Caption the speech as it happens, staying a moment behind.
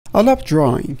I love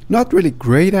drawing, not really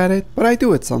great at it, but I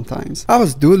do it sometimes. I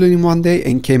was doodling one day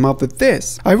and came up with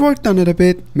this. I worked on it a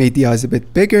bit, made the eyes a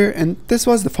bit bigger, and this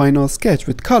was the final sketch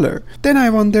with color. Then I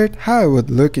wondered how it would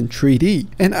look in 3D,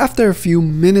 and after a few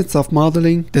minutes of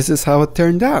modeling, this is how it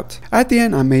turned out. At the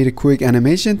end I made a quick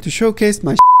animation to showcase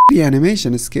my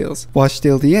animation skills. Watch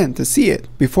till the end to see it.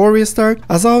 Before we start,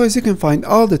 as always you can find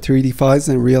all the 3D files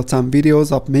and real-time videos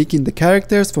of making the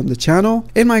characters from the channel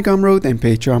in my Gumroad and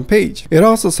Patreon page. It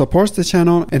also supports the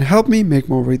channel and help me make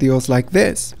more videos like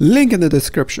this. Link in the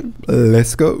description.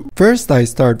 Let's go. First I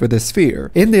start with a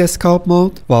sphere. In the sculpt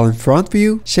mode, while in front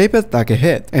view, shape it like a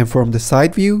head, and from the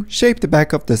side view, shape the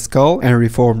back of the skull and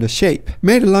reform the shape.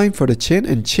 Made a line for the chin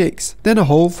and cheeks, then a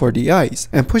hole for the eyes,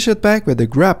 and push it back with a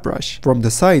grab brush from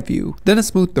the side view, then I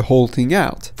smooth the whole thing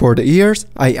out. For the ears,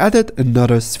 I added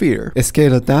another sphere,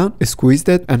 scaled it down, squeezed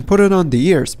it, and put it on the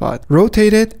ear spot.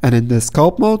 Rotate it, and in the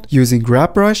sculpt mode, using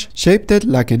grab brush, shaped it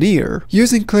like an ear.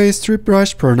 Using clay strip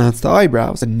brush, pronounced the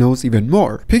eyebrows and nose even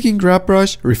more. Picking grab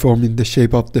brush, reforming the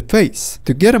shape of the face,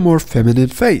 to get a more feminine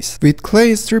face. With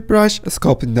clay strip brush,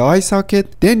 sculpting the eye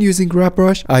socket, then using grab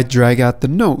brush, I drag out the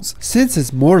nose. Since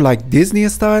it's more like Disney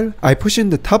style, I push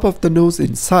in the top of the nose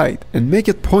inside, and make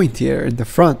it pointier in the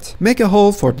front. Make a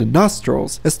hole for the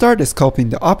nostrils. Start sculpting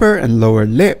the upper and lower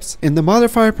lips. In the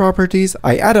modifier properties,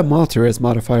 I add a multi-res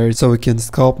modifier so we can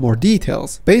sculpt more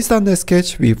details. Based on the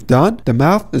sketch we've done, the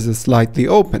mouth is slightly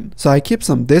open, so I keep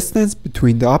some distance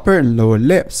between the upper and lower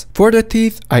lips. For the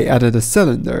teeth, I added a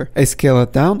cylinder. I scale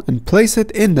it down and place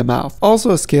it in the mouth.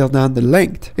 Also scale down the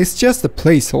length. It's just a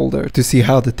placeholder to see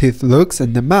how the teeth looks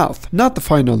in the mouth, not the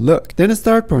final look. Then I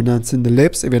start pronouncing the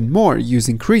lips even more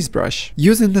using crease brush.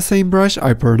 Using the same brush,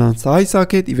 I pronounce the eye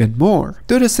socket even more.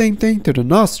 Do the same thing to the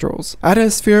nostrils. Add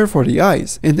a sphere for the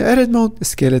eyes. In the edit mode,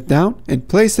 scale it down and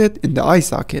place it in the eye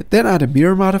socket. Then add a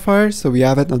mirror modifier so we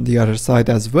have it on the other side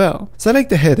as well. Select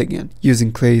the head again.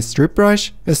 Using clay strip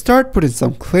brush, start putting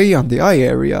some clay on the eye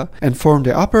area and form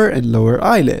the upper and lower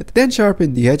eyelid. Then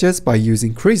sharpen the edges by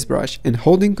using crease brush and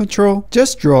holding control,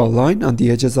 just draw a line on the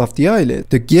edges of the eyelid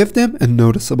to give them a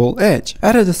noticeable edge.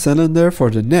 Added a cylinder for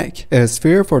the neck, a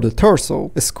sphere for the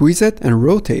torso, squeeze it and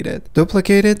rotate it,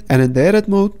 duplicate it, and in the edit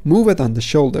mode, move it on the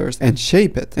shoulders and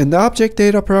shape it. In the object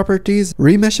data properties,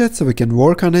 remesh it so we can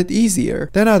work on it easier.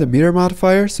 Then add a mirror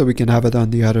modifier so we can have it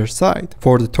on the other side.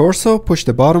 For the torso, push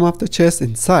the bottom of the chest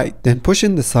inside, then push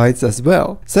in the sides as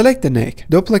well. Select the neck,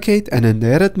 duplicate, and in the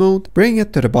edit mode, bring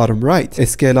it to the bottom right.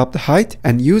 Scale up the height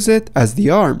and use it as the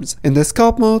arms. In the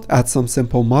sculpt mode, add some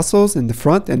simple muscles in the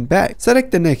front and back.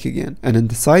 Select the neck again, and in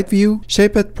the side view,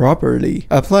 shape it properly.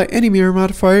 Apply any mirror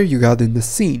modifier you got in the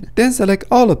scene. Then select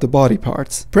all of the body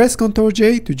parts. Press Ctrl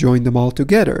J to join them all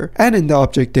together. And in the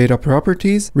object data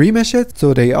properties, remesh it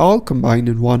so they all combine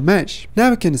in one mesh.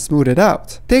 Now we can smooth it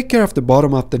out. Take care of the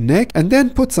bottom of the neck and then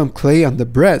put some clay on the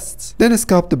breasts. Then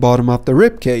sculpt the bottom of the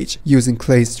rib cage using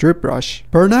clay strip brush.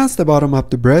 Pronounce the bottom of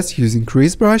the breast using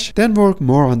crease brush, then work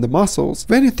more on the muscles.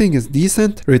 When you think is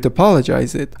decent,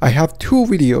 retopologize it. I have 2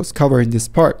 videos covering this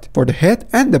part for the head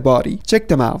and the body. Check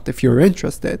them out if you're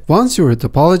interested. Once you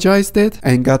retopologized it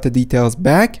and got the details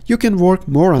back, you can work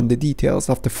more on the details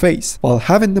of the face while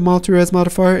having the multi-res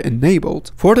modifier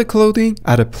enabled. For the clothing,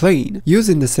 add a plane.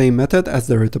 Using the same method as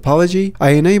the retopology,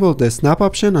 I enabled the snap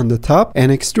option on the top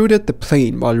and extruded the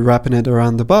plane while wrapping it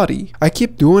around the body. I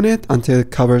keep doing it until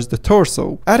it covers the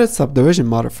torso. Added subdivision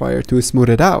modifier to smooth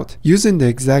it out. Using the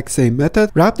exact same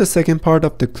method, wrap the second part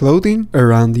of the clothing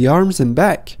around the arms and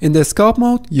back. In the sculpt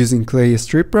mode, using clay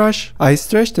strip brush, I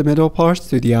stretch the middle parts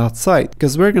to the outside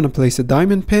because we're gonna place a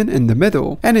diamond pin in the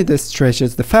middle and it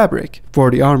stretches the fabric.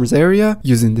 For the arms area,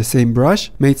 using the same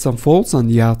brush, made some folds on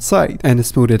the outside and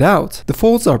smooth it out. The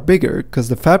folds are bigger because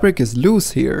the fabric is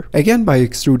loose here. Again, by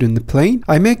extruding the plane,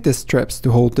 I make the straps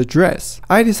to hold the dress.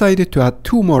 I decided to add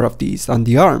 2 more of these on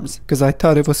the arms because I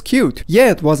thought it was cute.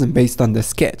 Yeah, it wasn't based on the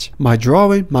sketch. My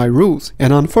drawing, my rules,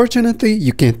 and unfortunately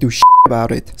you can't do shit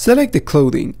about it. Select the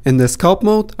clothing. In the sculpt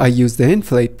mode, I use the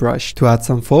inflate brush to add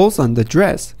some folds on the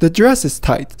dress. The dress is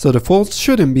tight, so the folds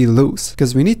shouldn't be loose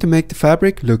because we need to make the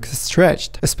fabric look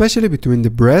stretched, especially between the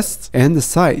breasts and the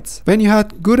sides. When you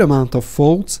had good amount of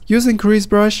folds, using crease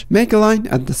brush, make a line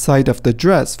at the side of the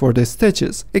dress for the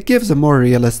stitches. It gives a more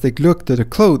realistic look to the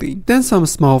clothing. Then some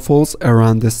small folds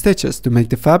around the stitches to make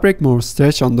the fabric more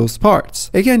stretched on those parts.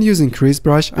 Again, using crease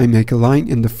brush, I make a line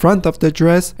in the front of the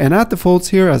dress and add the folds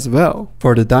here as well.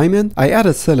 For the diamond, I add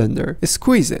a cylinder,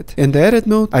 squeeze it. In the edit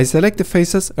mode, I select the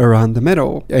faces around the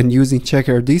middle and using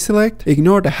checker deselect select,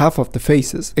 ignore the half of the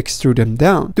faces, extrude them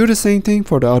down. Do the same thing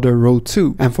for the other row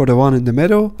too. And for the one in the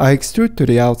middle, I extrude to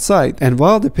the outside, and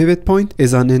while the pivot point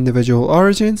is on individual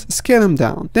origins, scale them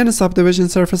down. Then a subdivision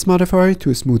surface modifier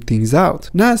to smooth things out.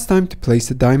 Now it's time to place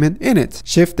the diamond in it.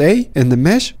 Shift A, in the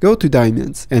mesh, go to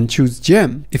diamonds and choose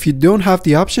gem. If you don't have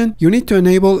the option, you need to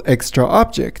enable extra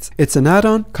objects. It's an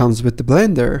add-on, comes with the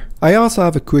blender. I also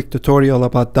have a quick tutorial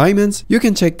about diamonds, you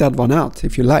can check that one out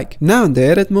if you like. Now in the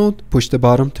edit mode, push the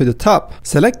bottom to the top.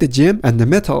 Select the gem and the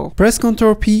metal. Press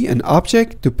Ctrl P and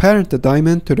object to parent the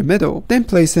diamond to the middle. Then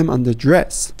place him on the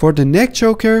dress. For the neck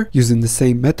choker, using the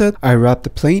same method, I wrapped the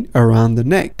plane around the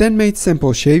neck. Then made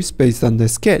simple shapes based on the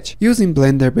sketch, using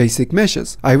Blender basic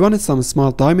meshes. I wanted some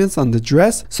small diamonds on the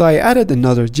dress, so I added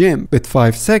another gem with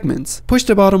 5 segments. Push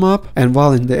the bottom up, and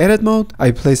while in the edit mode,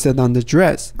 I placed it on the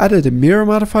dress. Added a mirror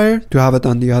modifier to have it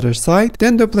on the other side,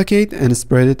 then duplicate and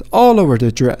spread it all over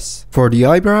the dress. For the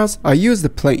eyebrows, I use the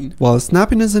plane. While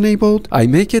snapping is enabled, I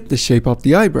make it the shape of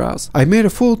the eyebrows. I made a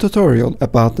full tutorial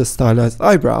about the stylized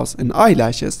eyebrows and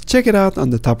eyelashes. Check it out on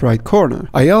the top right corner.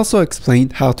 I also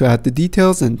explained how to add the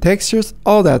details and textures,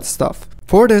 all that stuff.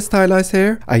 For the stylized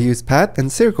hair, I use path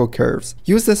and circle curves.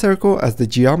 Use the circle as the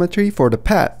geometry for the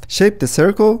path. Shape the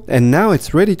circle, and now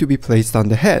it's ready to be placed on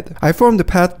the head. I formed the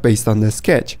path based on the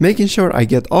sketch, making sure I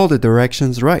get all the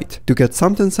directions right to get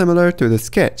something similar to the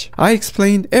sketch. I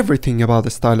explained everything about the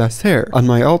stylized hair on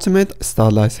my ultimate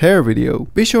stylized hair video.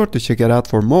 Be sure to check it out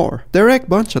for more. Direct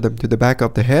bunch of them to the back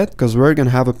of the head, cause we're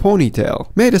gonna have a ponytail.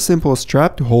 Made a simple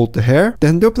strap to hold the hair,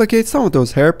 then duplicate some of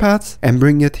those hair paths and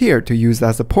bring it here to use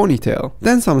as a ponytail.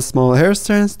 Then some small hair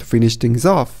strands to finish things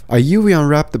off. I UV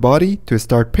unwrap the body to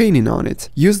start painting on it.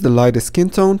 Use the lightest skin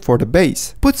tone for the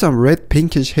base. Put some red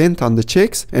pinkish hint on the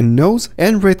cheeks and nose,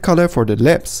 and red color for the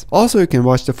lips. Also, you can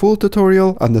watch the full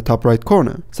tutorial on the top right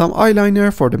corner. Some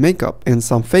eyeliner for the makeup and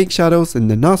some fake shadows in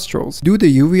the nostrils. Do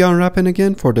the UV unwrapping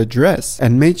again for the dress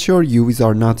and make sure UVs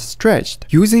are not stretched.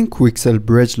 Using Quixel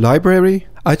Bridge library,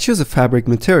 I choose a fabric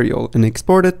material and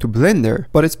export it to Blender,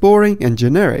 but it's boring and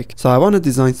generic, so I want to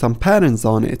design some patterns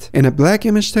on it. In a black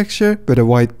image texture with a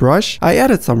white brush, I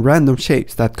added some random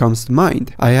shapes that comes to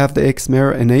mind. I have the X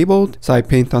mirror enabled, so I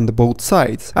paint on the both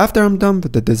sides. After I'm done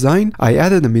with the design, I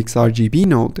added a mix RGB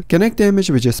node. Connect the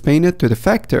image we just painted to the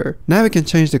factor. Now we can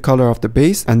change the color of the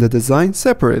base and the design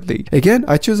separately. Again,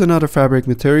 I choose another fabric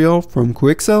material from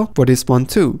Quixel for this one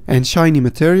too, and shiny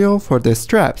material for the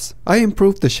straps. I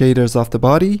improved the shaders of the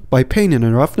body by painting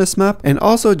a roughness map and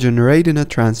also generating a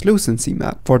translucency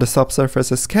map for the subsurface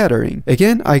scattering.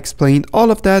 Again, I explained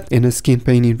all of that in a skin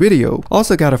painting video.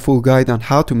 Also got a full guide on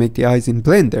how to make the eyes in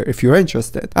Blender if you're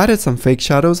interested. Added some fake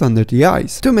shadows under the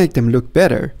eyes to make them look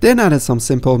better. Then added some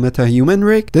simple meta-human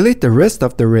rig, delete the rest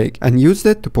of the rig and used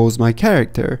it to pose my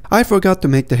character. I forgot to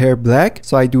make the hair black,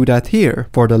 so I do that here.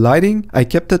 For the lighting, I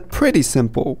kept it pretty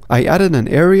simple. I added an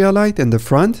area light in the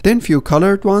front, then few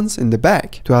colored ones in the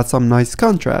back to add some nice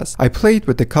contrast. I played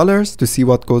with the colors to see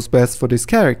what goes best for this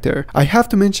character. I have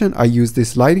to mention I use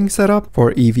this lighting setup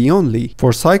for Eevee only.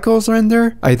 For cycles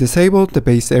render, I disabled the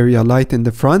base area light in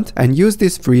the front and used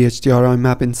this free HDRI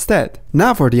map instead.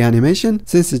 Now for the animation,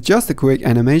 since it's just a quick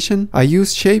animation, I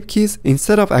used shape keys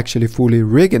instead of actually fully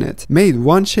rigging it. Made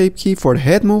one shape key for the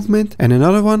head movement and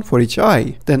another one for each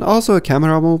eye. Then also a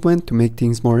camera movement to make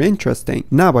things more interesting.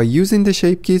 Now by using the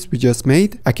shape keys we just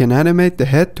made, I can animate the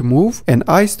head to move and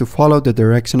eyes to follow the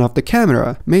direction of the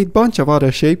camera. Made bunch of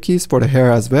other shape keys for the hair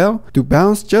as well to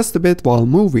bounce just a bit while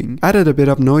moving. Added a bit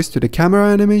of noise to the camera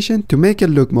animation to make it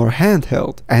look more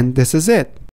handheld. And this is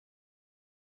it.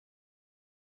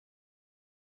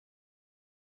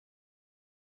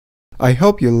 I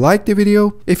hope you liked the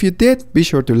video. If you did, be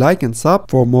sure to like and sub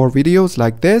for more videos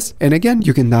like this. And again,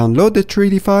 you can download the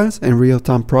 3D files and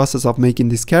real-time process of making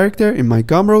this character in my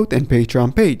Gumroad and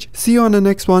Patreon page. See you on the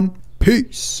next one.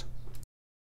 Peace!